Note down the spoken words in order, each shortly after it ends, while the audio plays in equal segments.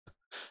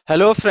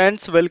Hello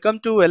friends, welcome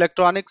to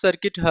Electronic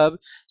Circuit Hub.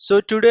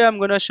 So today I'm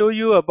going to show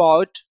you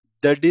about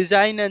the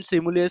design and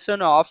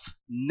simulation of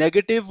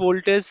negative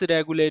voltage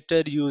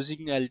regulator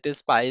using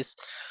LTSpice.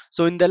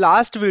 So in the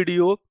last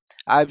video,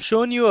 I've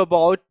shown you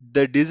about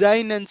the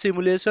design and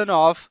simulation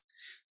of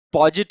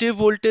positive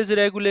voltage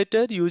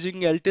regulator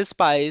using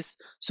LTSpice.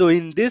 So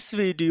in this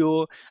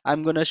video,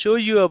 I'm going to show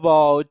you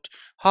about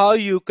how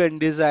you can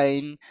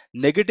design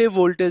negative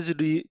voltage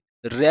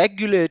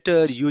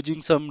regulator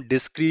using some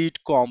discrete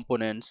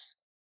components.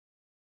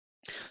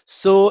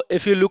 So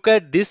if you look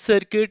at this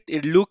circuit,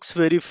 it looks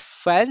very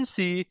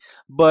fancy,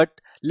 but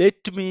let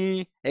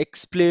me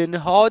explain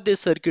how this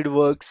circuit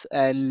works,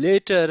 and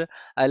later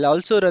I'll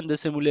also run the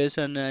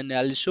simulation and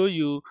I'll show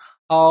you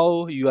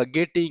how you are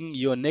getting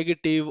your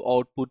negative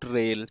output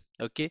rail.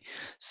 Okay,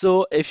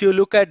 so if you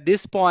look at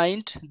this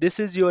point,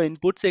 this is your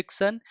input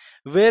section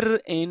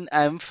wherein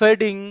I'm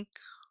feeding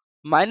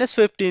minus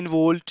 15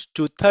 volt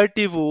to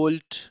 30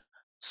 volt.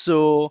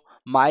 So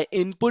my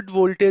input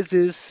voltage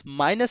is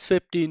minus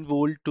 15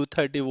 volt to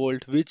 30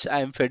 volt, which I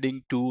am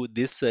feeding to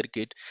this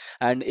circuit.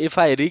 And if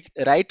I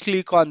right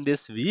click on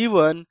this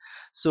V1,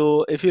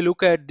 so if you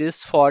look at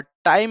this for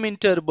time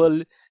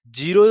interval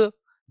 0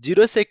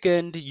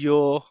 second,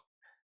 your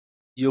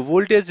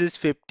voltage is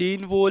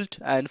 15 volt,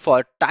 and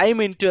for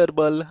time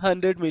interval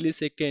 100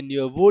 millisecond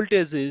your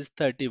voltage is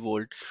 30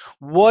 volt.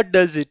 What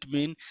does it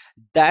mean?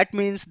 That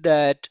means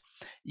that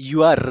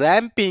you are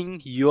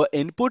ramping your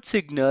input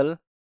signal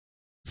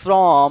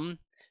from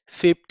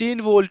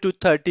 15 volt to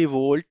 30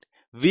 volt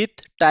with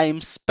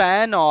time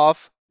span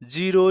of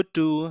 0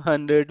 to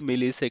 100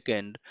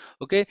 millisecond.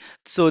 Okay,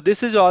 so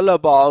this is all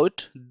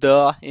about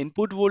the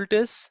input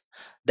voltage.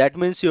 That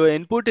means your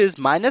input is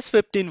minus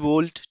 15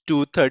 volt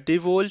to 30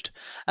 volt.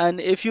 And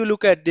if you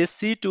look at this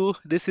C2,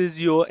 this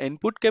is your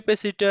input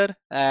capacitor,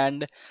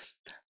 and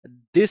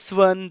this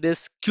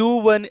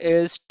Q1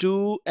 is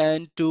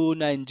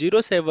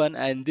 2N2907,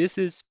 and this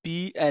is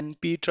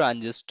PNP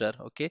transistor.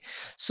 Okay,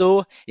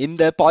 so in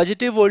the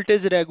positive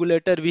voltage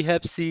regulator we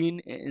have seen,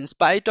 in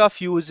spite of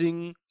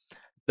using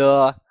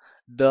the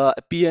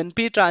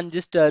PNP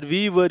transistor,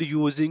 we were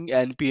using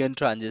NPN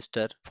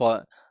transistor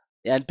for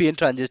NPN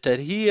transistor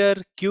here,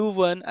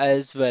 Q1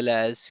 as well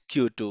as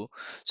Q2.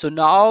 So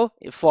now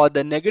for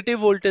the negative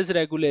voltage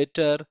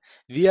regulator,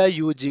 we are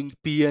using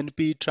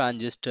PNP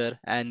transistor,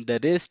 and the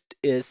rest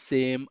is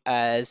same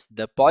as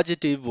the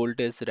positive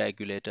voltage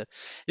regulator.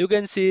 You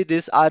can see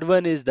this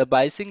R1 is the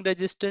biasing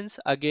resistance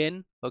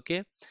again.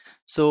 Okay,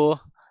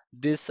 so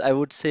this, I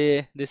would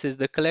say, this is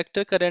the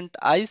collector current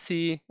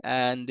IC,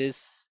 and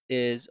this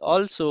is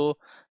also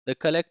the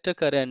collector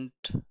current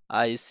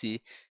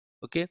IC.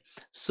 Okay,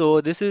 so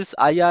this is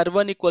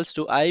IR1 equals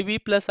to IB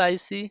plus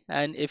IC,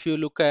 and if you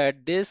look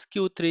at this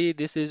Q3,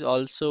 this is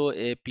also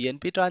a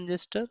PNP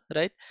transistor,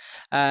 right?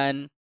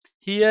 And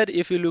here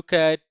if you look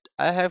at,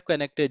 I have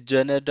connected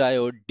Zener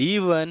diode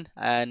D1,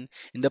 and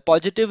in the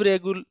positive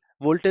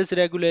voltage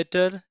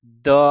regulator,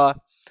 the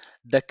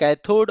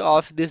cathode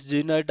of this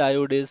Zener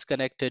diode is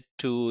connected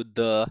to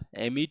the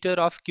emitter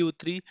of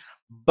Q3,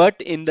 but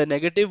in the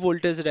negative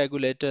voltage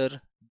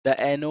regulator, the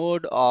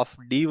anode of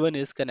D1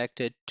 is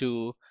connected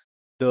to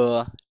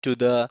the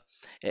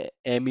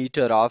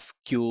emitter of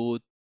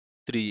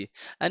Q3.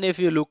 And if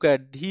you look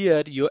at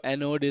here, your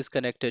anode is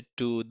connected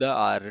to the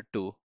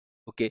R2.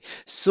 Okay,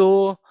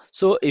 so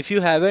if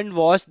you haven't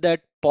watched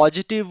that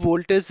positive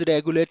voltage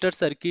regulator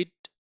circuit,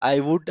 I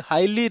would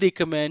highly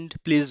recommend,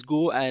 please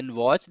go and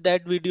watch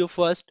that video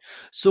first,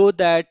 so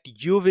that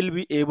you will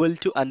be able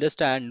to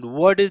understand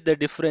what is the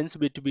difference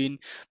between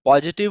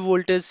positive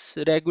voltage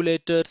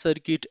regulator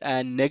circuit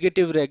and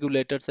negative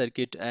regulator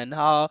circuit, and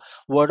how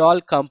what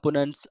all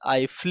components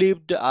I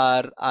flipped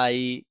or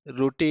I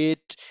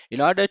rotate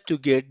in order to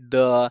get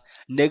the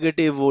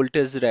negative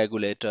voltage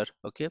regulator.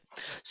 Okay,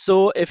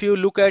 so if you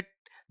look at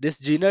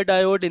this Zener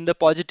diode in the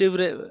positive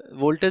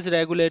voltage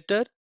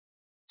regulator,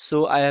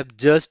 so I have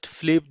just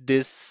flipped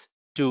this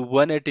to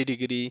 180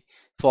 degree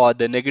for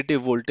the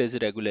negative voltage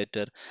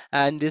regulator.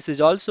 And this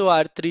is also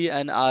R3,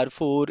 and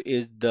R4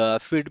 is the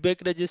feedback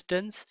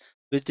resistance,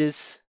 which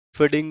is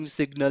feeding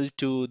signal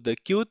to the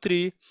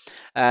Q3,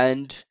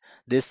 and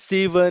this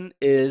C1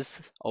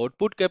 is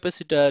output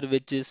capacitor,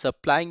 which is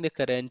supplying the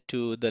current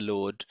to the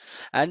load.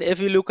 And if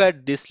you look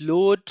at this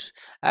load,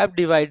 I've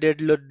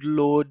divided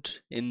load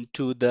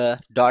into the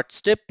dot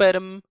step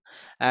param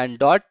and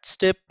dot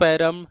step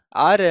param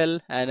RL,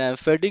 and I'm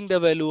feeding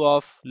the value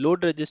of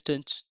load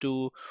resistance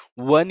to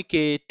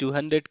 1K to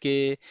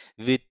 100K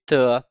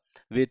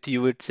with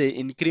you would say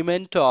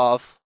increment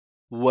of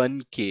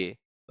 1K.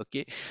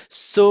 Okay,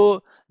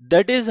 so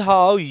that is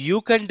how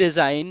you can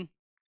design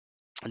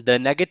the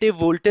negative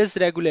voltage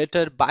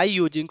regulator by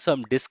using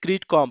some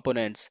discrete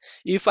components.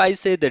 If I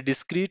say the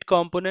discrete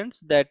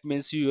components, that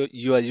means you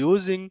are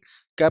using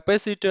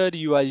capacitor,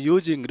 you are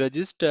using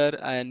resistor,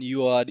 and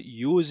you are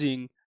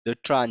using the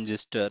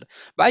transistor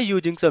by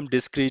using some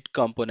discrete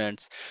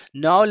components.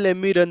 Now let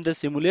me run the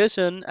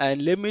simulation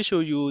and let me show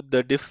you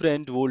the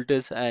different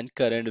voltage and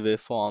current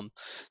waveform.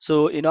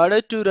 So in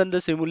order to run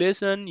the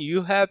simulation,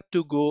 you have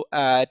to go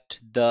at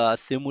the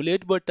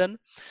simulate button.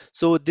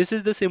 So this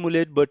is the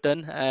simulate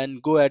button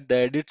and go at the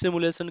edit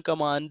simulation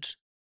command.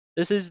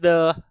 This is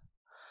the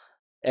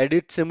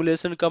edit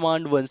simulation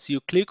command. Once you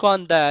click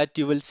on that,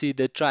 you will see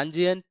the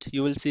transient,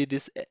 you will see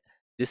this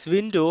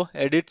window,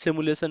 edit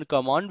simulation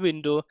command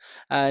window,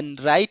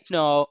 and right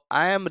now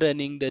I am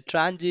running the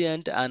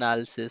transient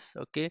analysis.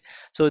 Okay,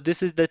 so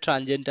this is the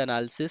transient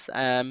analysis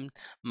and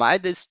my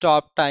the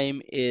stop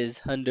time is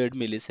 100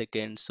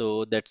 milliseconds,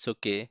 so that's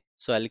okay.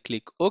 So I'll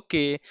click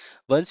OK.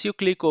 Once you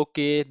click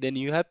OK, then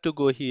you have to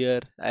go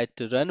here at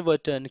run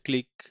button,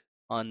 click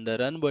on the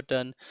run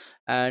button,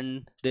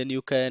 and then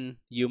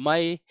you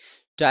might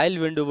tile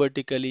window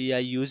vertically. I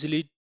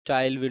usually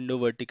tile window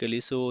vertically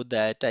so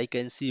that I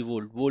can see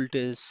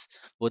voltage,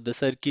 both the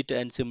circuit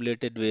and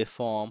simulated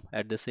waveform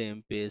at the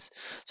same pace.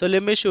 So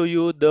let me show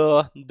you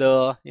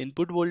the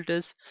input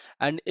voltage.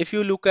 And if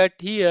you look at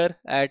here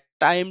at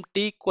time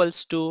t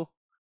equals to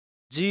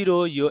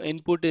 0, your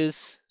input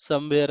is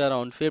somewhere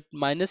around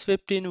minus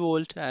 15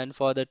 volt, and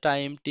for the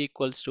time t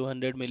equals to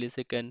 100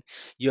 millisecond,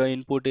 your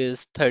input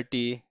is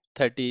 30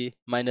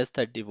 minus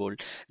 30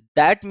 volt.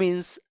 That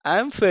means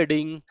I'm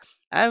feeding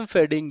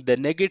the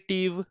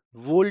negative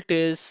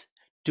voltage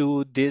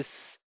to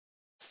this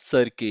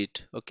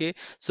circuit. Okay,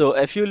 so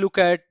if you look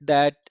at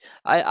that,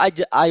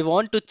 I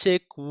want to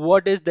check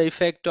what is the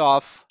effect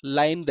of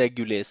line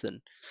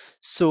regulation.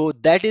 So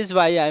that is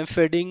why I'm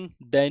feeding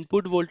the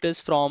input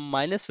voltage from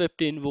minus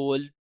 15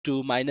 volt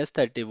to minus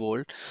 30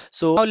 volt.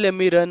 So now let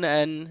me run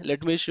and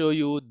let me show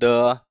you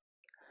the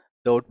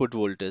output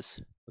voltage.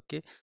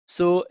 Okay,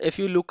 so if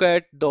you look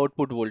at the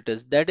output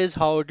voltage, that is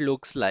how it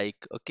looks like.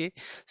 Okay,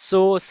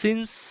 so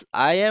since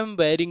I am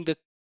varying the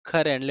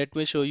current, let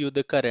me show you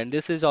the current.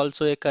 This is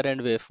also a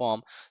current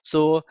waveform.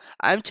 So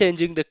I'm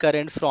changing the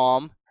current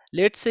from,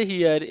 let's say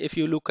here, if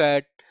you look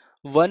at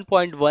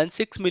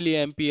 1.16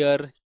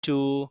 milliampere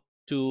to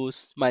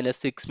minus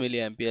 6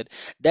 milliampere.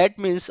 That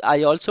means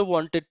I also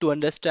wanted to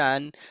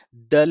understand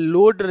the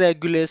load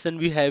regulation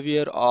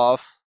behavior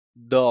of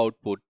the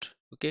output.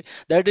 Okay,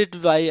 that is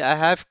why I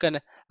have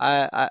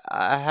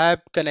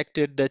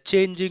connected the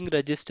changing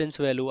resistance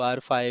value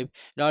R5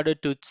 in order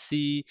to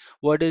see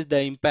what is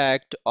the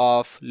impact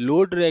of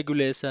load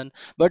regulation.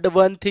 But the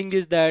one thing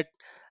is that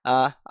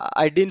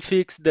I didn't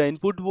fix the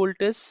input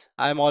voltage.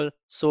 I'm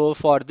also,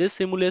 for this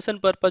simulation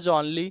purpose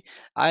only,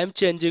 I am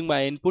changing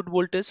my input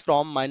voltage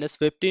from minus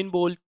 15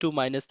 volt to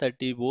minus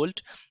 30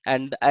 volt,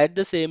 and at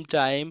the same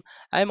time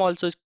I'm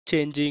also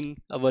changing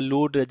our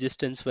load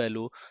resistance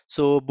value,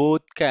 so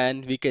both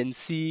we can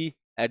see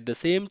at the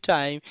same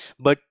time.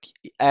 But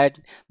at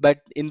but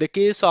in the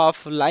case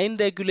of line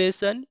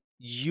regulation,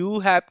 you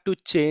have to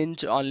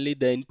change only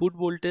the input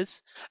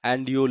voltage,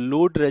 and your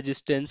load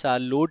resistance or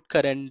load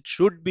current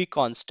should be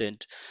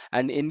constant.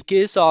 And in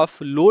case of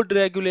load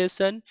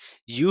regulation,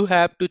 you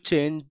have to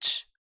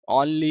change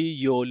only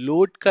your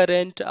load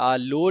current or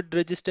load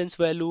resistance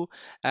value,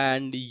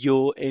 and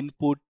your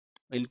input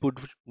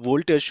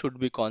voltage should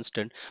be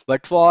constant.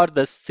 But for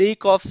the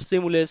sake of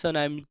simulation,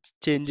 I'm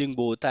changing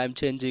both. I'm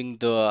changing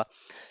the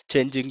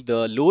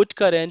load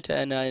current,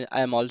 and I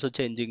am also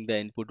changing the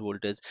input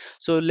voltage.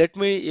 So let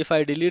me, if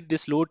I delete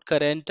this load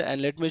current,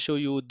 and let me show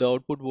you the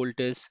output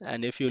voltage.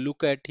 And if you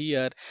look at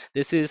here,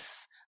 this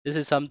is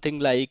something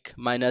like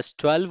minus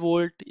 12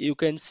 volt, you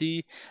can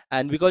see.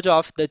 And because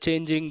of the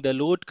changing the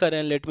load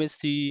current, let me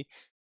see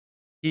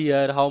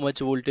here how much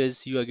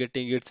voltage you are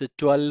getting. It's a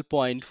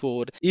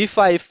 12.4. If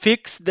I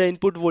fix the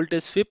input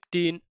voltage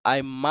 15,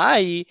 I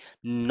might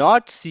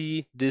not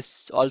see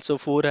this also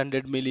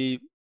 400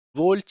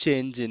 millivolt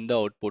change in the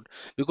output,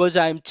 because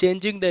I am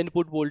changing the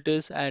input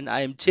voltage and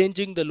I am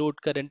changing the load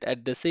current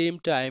at the same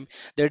time.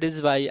 That is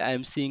why I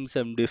am seeing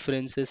some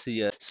differences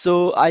here.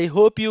 So I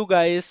hope you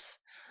guys,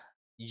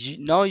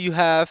 now you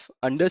have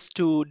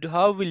understood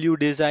how will you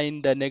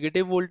design the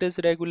negative voltage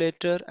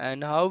regulator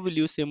and how will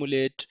you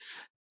simulate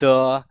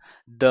the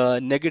the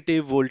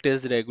negative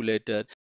voltage regulator.